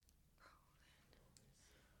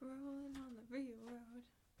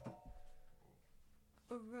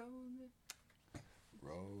Rolling.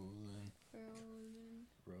 Rolling. Rolling.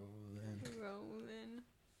 Rolling. Rolling.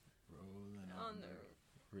 Rolling On on the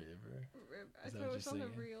the river. I Is that thought what it was you're on the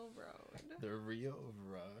singing? real road. The real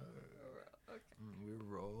road. Okay. We're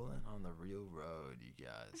rolling on the real road, you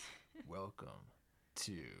guys. Welcome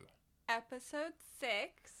to Episode 6.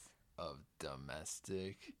 of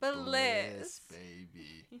Domestic Bliss.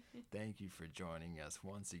 baby. Thank you for joining us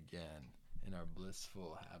once again in our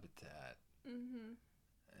blissful habitat Mm-hmm.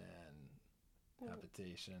 and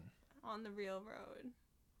habitation On the real road.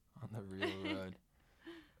 on the real road,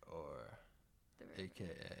 or The river.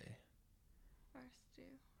 AKA Or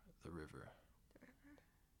stew. the river. The river.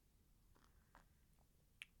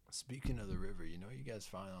 Speaking of the river, you know what you guys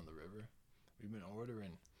find on the river? We've been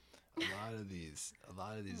ordering a lot of these off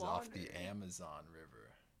the Water. Amazon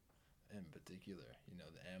River, in particular. You know,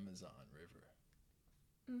 the Amazon River.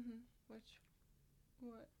 Mm-hmm.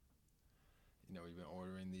 What? You know, we've been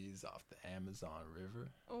ordering these off the Amazon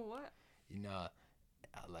River. Oh, what? You know,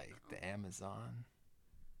 like the Amazon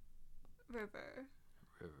River.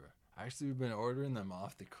 River. Actually, we've been ordering them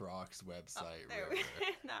off the Crocs website There river.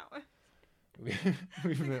 that one.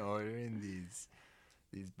 We've been ordering these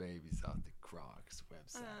babies off the Crocs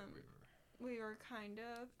website river. We were kind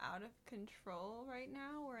of out of control right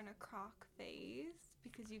now. We're in a croc phase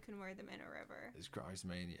because you can wear them in a river. It's Crocs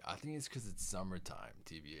mania. I think it's because it's summertime.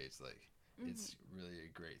 TBH, like it's really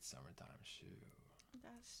a great summertime shoe.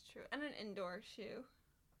 That's true. And an indoor shoe.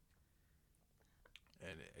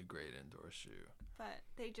 And a great indoor shoe. But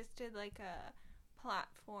they just did like a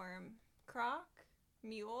platform croc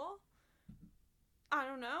mule. I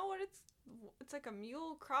don't know what it's like a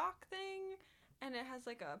mule croc thing, and it has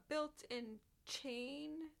like a built-in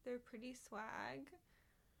chain. They're pretty swag.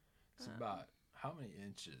 It's about how many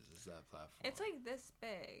inches is that platform? It's like this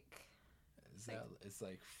big. It's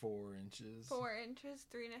like 4 inches? 4 inches,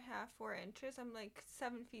 3.5, 4 inches. I'm like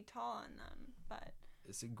 7 feet tall on them, but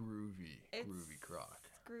it's a groovy croc.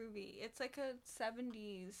 Groovy. It's like a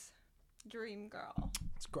 70s dream girl.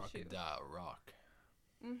 It's Crocodile Rock.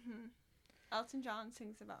 Mm-hmm. Elton John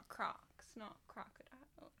sings about crocs, not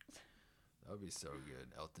crocodiles. That would be so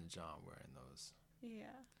good. Elton John wearing those.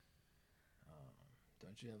 Yeah.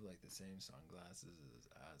 Don't you have like the same sunglasses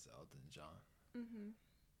as Elton John? Mm-hmm.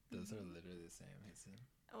 Those are literally the same as him.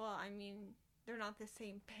 Well, I mean, they're not the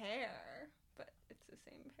same pair, but it's the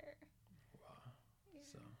same pair. Wow. Yeah.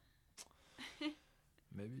 So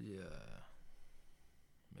maybe you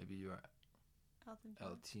are Elton John.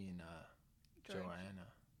 Eltina Joanna.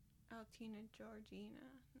 Altina Georgina. No,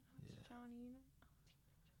 it's Yeah. Johnina.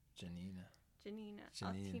 Janina. Janina. Janine.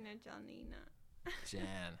 Altina Janina.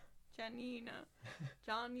 Jan. Janina.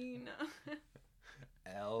 Janina.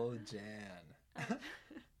 L. Jan.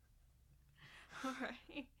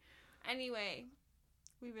 Alright. Anyway,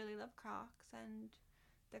 we really love Crocs, and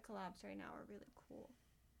the collabs right now are really cool.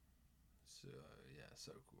 So yeah,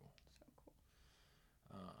 so cool. So cool.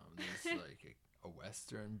 There's like a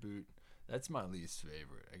Western boot. That's my least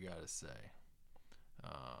favorite, I gotta say.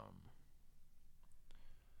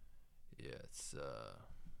 Yeah, it's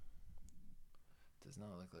does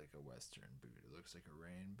not look like a Western boot. It looks like a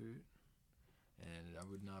rain boot, and I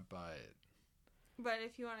would not buy it. But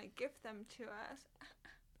if you want to gift them to us,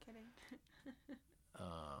 kidding.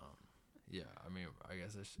 Yeah, I mean, I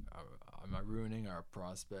guess am I ruining our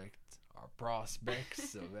prospects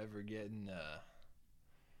of ever getting A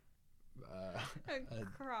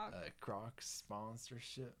Croc. a Crocs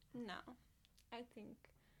sponsorship? No. I think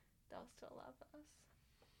they'll still love us.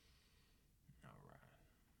 All right.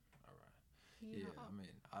 You Yeah, know. I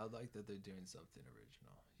mean, I like that they're doing something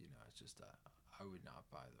original. You know, it's just I would not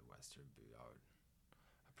buy the Western boot. I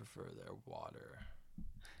prefer their water.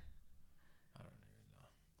 I don't even know.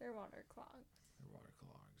 They're water clogs. Their water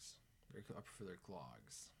clogs. I prefer their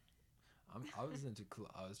clogs. I was getting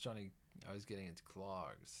into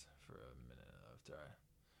clogs for a minute after I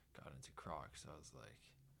got into Crocs. I was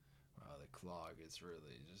like, wow, the clog is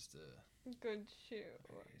really just Good shoe.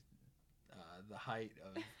 the height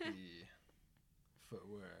of the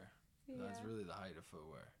footwear. Yeah. That's really the height of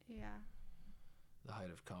footwear. Yeah. The height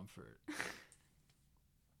of comfort.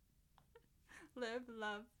 Live,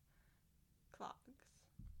 love, clogs.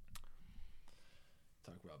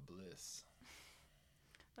 Talk about bliss.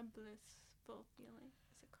 A blissful feeling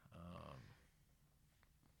is a crop.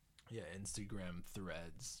 Yeah, Instagram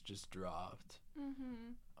threads just dropped.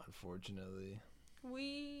 Mm-hmm. Unfortunately.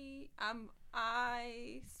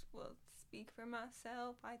 I will speak for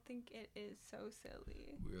myself. I think it is so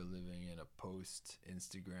silly. We are living in a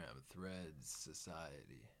post-Instagram threads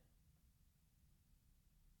society.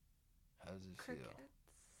 How does it feel? Crickets.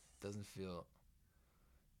 Doesn't feel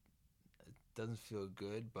doesn't feel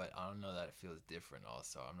good, but I don't know that it feels different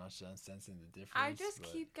also. I'm not sure I'm sensing the difference. I just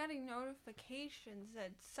but keep getting notifications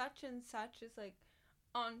that such and such is like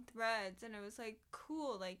on Threads, and it was like,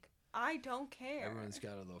 cool, like I don't care. everyone's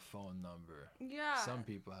got a little phone number. Yeah. Some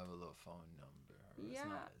people have a little phone number. Or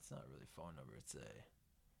Yeah. It's not really a phone number. It's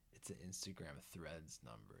an Instagram Threads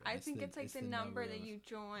number. I think it's like the number that of- you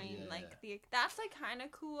join, Yeah. like that's like kind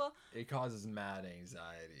of cool. It causes mad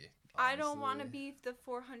anxiety. I don't want to honestly. be the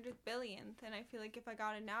 400 billionth, and I feel like if I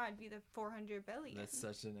got it now, I'd be the 400 billion. That's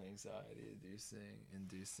such an anxiety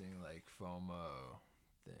inducing like FOMO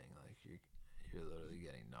thing. Like you're literally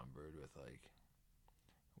getting numbered with like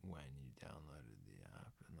when you downloaded the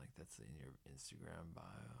app, and like that's in your Instagram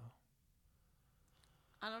bio.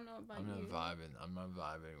 I don't know about I'm not you. vibing. I'm not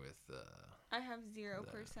vibing with. I have 0%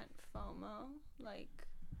 FOMO. Like,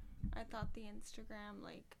 I thought the Instagram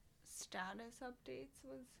like status updates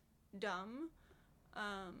was dumb.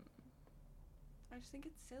 I just think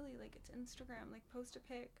it's silly. Like, it's Instagram. Like, post a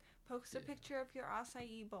Yeah. picture of your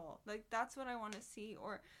acai bowl. Like, that's what I want to see.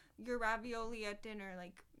 Or your ravioli at dinner.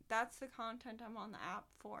 Like, that's the content I'm on the app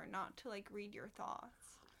for, not to like read your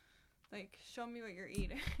thoughts. Like, show me what you're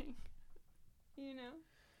eating. You know?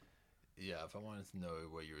 Yeah, if I wanted to know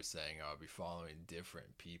what you were saying, I would be following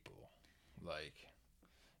different people. Like,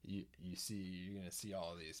 you're gonna see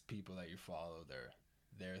all these people that you follow,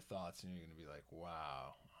 their thoughts, and you're gonna be like,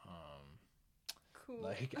 wow, Cool.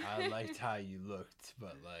 like I liked how you looked,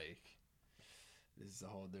 but like, this is a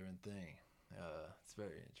whole different thing. It's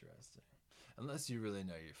very interesting. Unless you really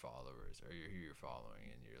know your followers or who you're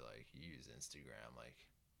following, and you're like, you use Instagram like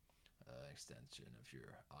an extension of your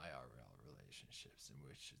IRL relationships, in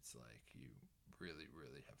which it's like you really,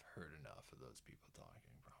 really have heard enough of those people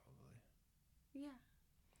talking, probably. Yeah.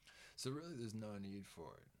 So really, there's no need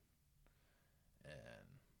for it.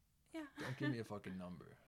 And Yeah. don't give me a fucking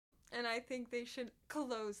number. And I think they should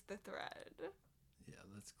close the thread. Yeah,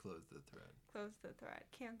 let's close the thread. Close the thread.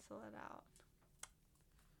 Cancel it out.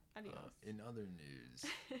 Adios. In other news,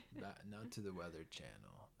 not to the Weather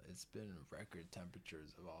Channel. It's been record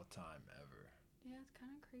temperatures of all time ever. Yeah, it's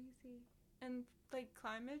kind of crazy. And, like,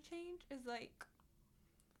 climate change is, like,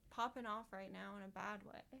 popping off right now in a bad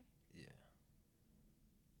way. Yeah.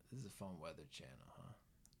 This is a fun Weather Channel, huh?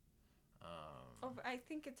 I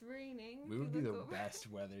think it's raining. We if would you be the look over. best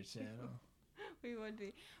Weather Channel. We would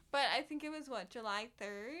be. But I think it was, July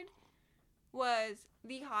 3rd was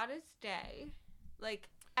the hottest day, like,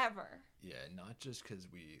 ever. Yeah, not just because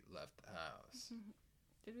we left the house.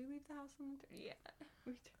 Did we leave the house on the 3rd? Yeah,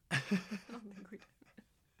 we did. I don't think we did.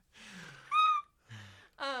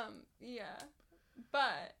 Yeah.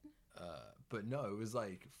 But no, it was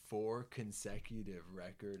like 4 consecutive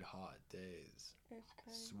record hot days. It's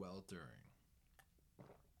crazy. Sweltering.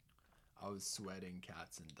 I was sweating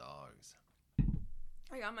cats and dogs.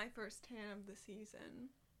 I got my first tan of the season.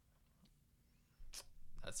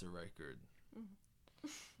 That's a record.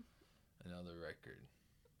 Another record.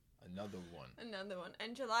 Another one. Another one.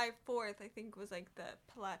 And July 4th, I think, was like the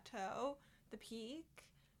plateau, the peak,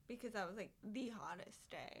 because that was like the hottest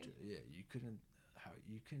day. Yeah, you couldn't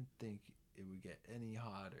think it would get any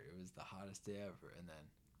hotter. It was the hottest day ever, and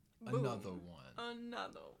then Boom. another one.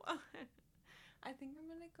 Another one. I think I'm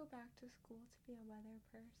gonna go back to school to be a weather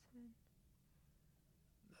person.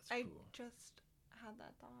 That's I cool. just had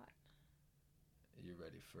that thought. You're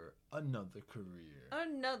ready for another career.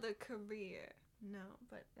 Another career. No,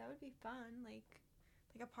 but that would be fun. Like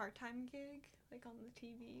a part-time gig, like on the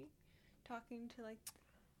TV, talking to like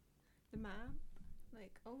the map.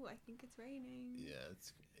 Like, oh, I think it's raining. Yeah,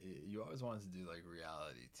 you always wanted to do like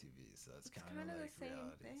reality TV, so it's kind of like the same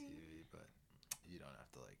reality thing. TV, but you don't have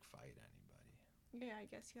to like fight anybody. Yeah, I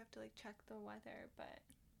guess you have to like check the weather, but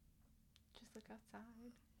just look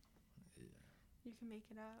outside. Yeah. You can make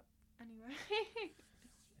it up anyway.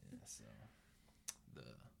 Yeah, so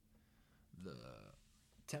the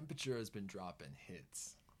temperature has been dropping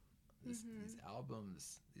hits. These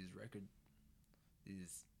albums, these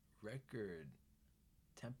record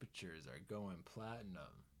temperatures are going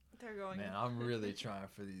platinum. They're going. Man, I'm really trying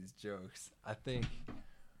for these jokes. I think.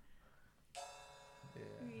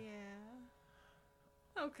 Yeah.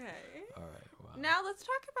 Yeah. Okay. All right. Wow. Now let's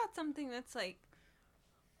talk about something that's like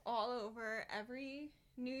all over every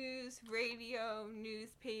news, radio,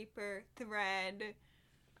 newspaper, thread,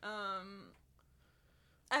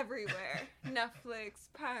 everywhere. Netflix,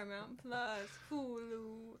 Paramount Plus,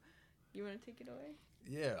 Hulu. You want to take it away?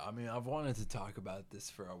 Yeah, I mean, I've wanted to talk about this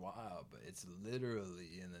for a while, but it's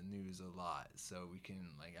literally in the news a lot, so we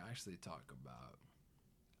can like actually talk about.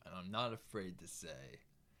 And I'm not afraid to say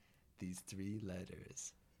these 3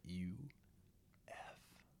 letters: U, F,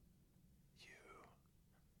 U.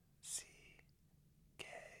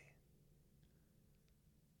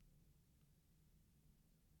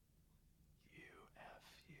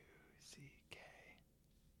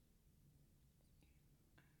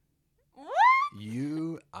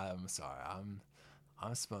 I'm sorry.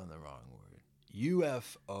 I'm spelling the wrong word.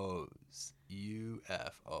 UFOs.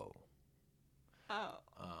 UFO. Oh.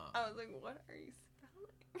 I was like, what are you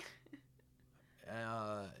spelling?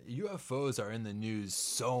 UFOs are in the news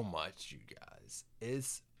so much, you guys.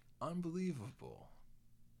 It's unbelievable.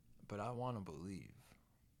 But I want to believe.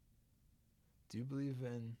 Do you believe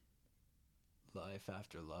in life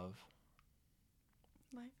after love?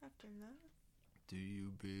 Life after love? Do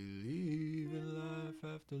you believe in life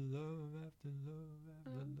after love, after love,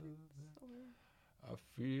 after love? So. I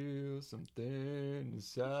feel something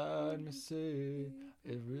inside me say.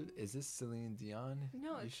 Is this Celine Dion?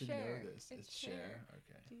 No, you it's should Cher. know this. It's Cher. Cher.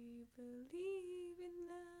 Okay. Do you believe in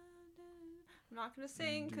love? I'm not gonna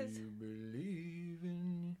sing because Do you believe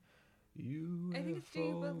in UFOs? I think it's Do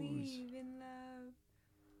You Believe in Love?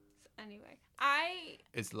 So anyway,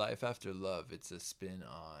 It's life after love. It's a spin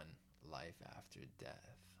on life after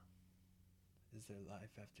death. Is there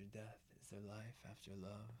life after death? Is there life after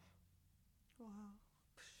love?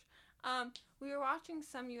 Wow. We were watching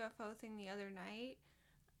some UFO thing the other night,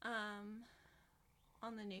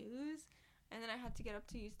 on the news, and then I had to get up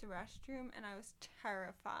to use the restroom, and I was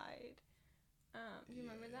terrified. You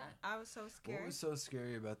remember that? I was so scared. What was so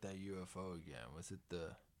scary about that UFO again? Was it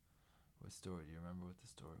what story? Do you remember what the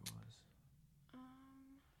story was?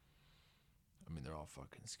 I mean, they're all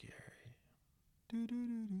fucking scary.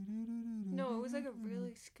 No, it was like a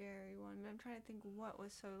really scary one, but I'm trying to think what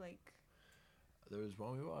was so like. There was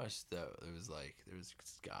one we watched that there was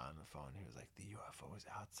this guy on the phone. He was like, the UFO is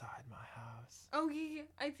outside my house. Oh yeah,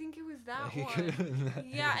 I think it was that Like, one.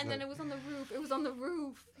 Yeah, and then it was on the roof. It was on the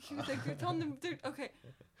roof. He was like, it's on the. Okay,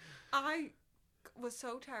 I was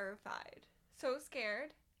so terrified, so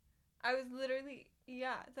scared. I was literally,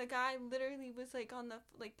 the guy literally was like on the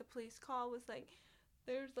police call was like,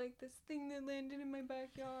 there's like this thing that landed in my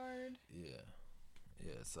backyard. Yeah,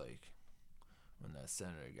 it's like when that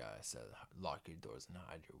senator guy said, lock your doors and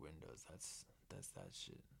hide your windows. That's that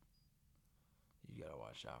shit you gotta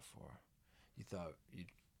watch out for. You thought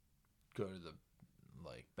you'd go to the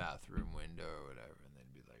bathroom window or whatever, and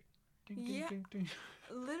they'd be like, ding, ding, Yeah. ding, ding.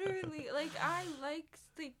 Literally, I like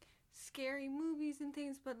scary movies and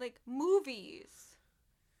things, but movies,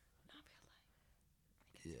 not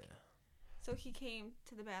real life. Yeah. So he came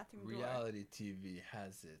to the bathroom door. Reality TV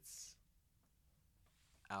has its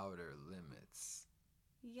outer limits.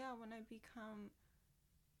 Yeah, when I become,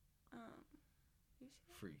 you see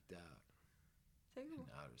that? Freaked out Say in what?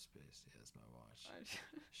 outer space. Yeah, it's my watch.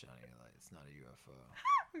 Shining a light. It's not a UFO.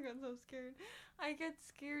 I got so scared. I get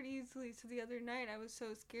scared easily. So the other night, I was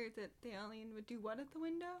so scared that the alien would do what at the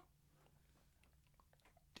window?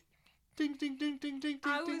 Ding, ding, ding, ding, ding, ding.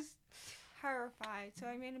 I was terrified, so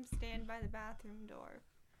I made him stand by the bathroom door.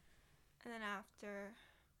 And then after,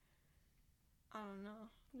 I don't know,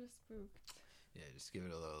 I'm just spooked. Yeah, just give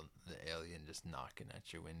it a little. The alien just knocking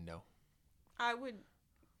at your window. I would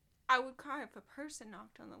cry if a person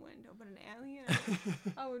knocked on the window, but an alien,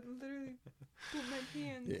 I would literally put my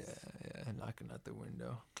pants. Yeah, knocking at the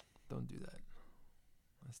window. Don't do that.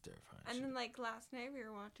 That's terrifying. And shit. then last night we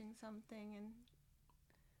were watching something, and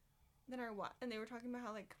then and they were talking about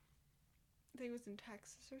how I think it was in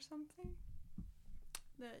Texas or something,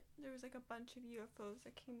 that there was a bunch of UFOs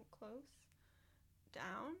that came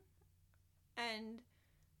down, and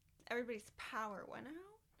everybody's power went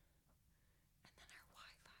out, and then our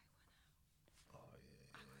Wi-Fi went out. Oh yeah.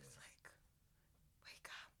 I was like, wake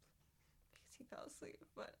up, because he fell asleep.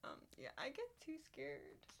 But yeah, I get too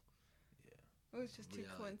scared. Yeah. It was just too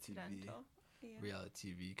Reality TV. coincidental. Yeah.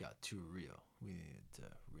 Reality TV got too real. We needed to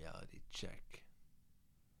reality check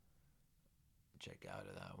out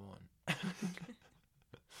of that one.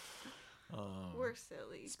 We're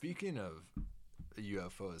silly. Speaking of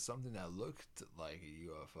UFOs, something that looked like a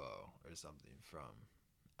UFO or something from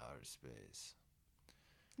outer space.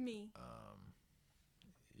 Me.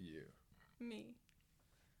 You. Me.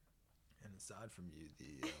 And aside from you,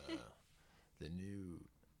 the new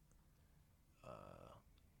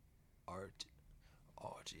art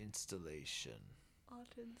installation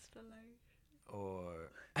Art installation.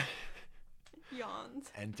 or Yawns.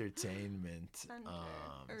 entertainment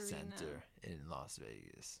Arena. center in Las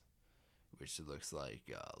Vegas, which looks like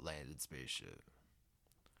a landed spaceship.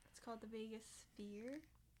 It's called the Vegas Sphere.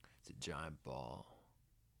 It's a giant ball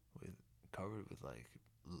covered with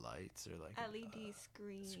lights or LED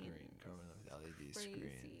screen. Covered with LED Crazy.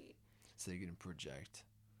 screen, so you can project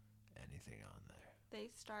anything on there. They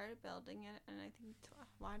started building it, and I think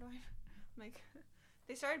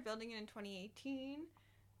they started building it in 2018.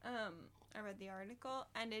 I read the article,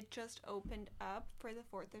 and it just opened up for the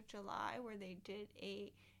 4th of July, where they did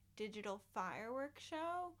a digital fireworks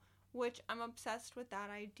show which I'm obsessed with that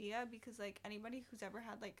idea because, like, anybody who's ever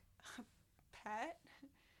had, like, a pet,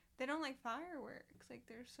 they don't like fireworks. Like,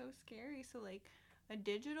 they're so scary. So, like, a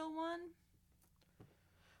digital one,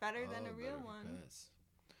 better than a real one. Pets.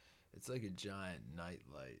 It's like a giant night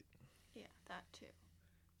light. Yeah, that too.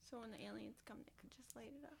 So when the aliens come, they can just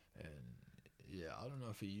light it up. And yeah, I don't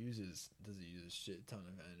know if does it use a shit ton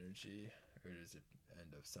of energy, or does it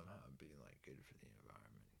end up somehow being like good for the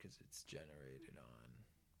environment because it's generated on.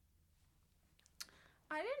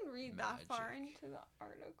 I didn't read that far magic. into the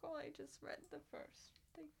article. I just read the first,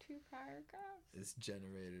 like, 2 paragraphs. It's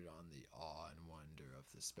generated on the awe and wonder of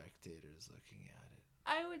the spectators looking at it.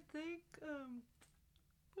 I would think,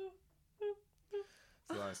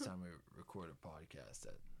 It's the last time we record a podcast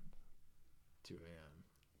at 2 a.m.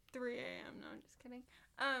 3 a.m. No, I'm just kidding.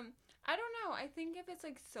 I don't know. I think if it's,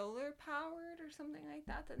 like, solar powered or something like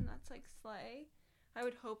that, then that's, like, slay. I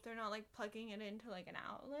would hope they're not, like, plugging it into, like, an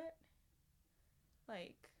outlet.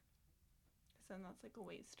 Like, because then that's, like, a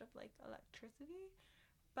waste of, like, electricity.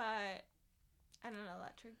 But and an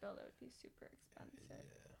electric bill, that would be super expensive.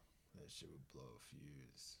 Yeah, that shit would blow a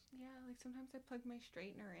fuse. Yeah, like, sometimes I plug my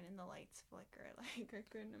straightener in and the lights flicker. Like, I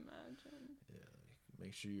couldn't imagine. Yeah, like,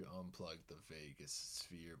 make sure you unplug the Vegas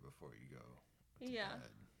sphere before you go to Yeah.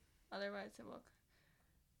 bed. Otherwise, it will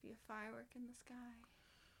be a firework in the sky.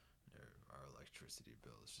 Our electricity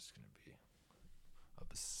bill is just going to be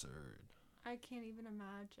absurd. I can't even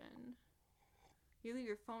imagine. You leave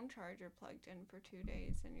your phone charger plugged in for 2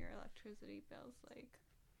 days and your electricity bill's, like,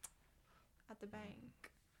 at the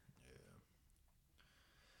bank.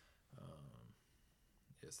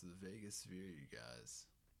 Yeah, so the Vegas Sphere, you guys,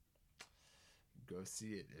 go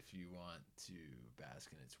see it if you want to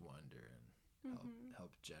bask in its wonder and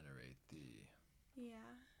help generate the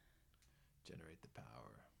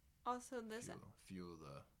power. Also, this Fuel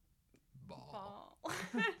the ball.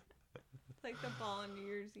 like the ball on New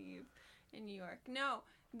Year's Eve in New York. No,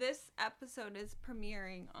 this episode is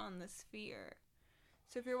premiering on the Sphere.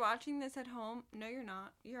 So if you're watching this at home, no, you're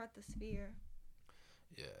not. You're at the Sphere.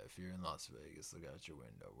 Yeah, if you're in Las Vegas, look out your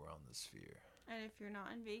window. We're on the Sphere. And if you're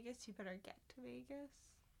not in Vegas, you better get to Vegas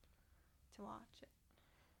to watch it.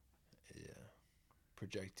 Yeah.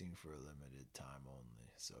 Projecting for a limited time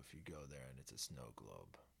only. So if you go there and it's a snow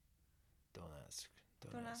globe, don't ask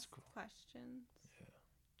questions. Yeah.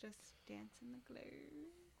 Just dance in the globe.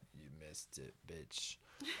 You missed it, bitch.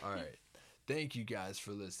 All right. Thank you guys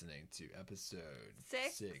for listening to episode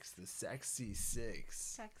 6, the Sexy 6.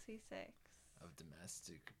 Sexy 6. Of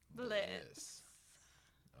Domestic Bliss.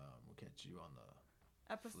 We'll catch you on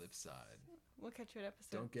the flip side. We'll catch you at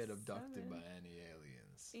episode Don't get abducted 7. by any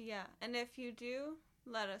aliens. Yeah, and if you do,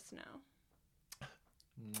 let us know.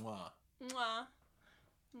 Mwah. Mwah.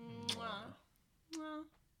 Mwah. Mwah.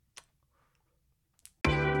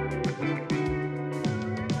 Mwah.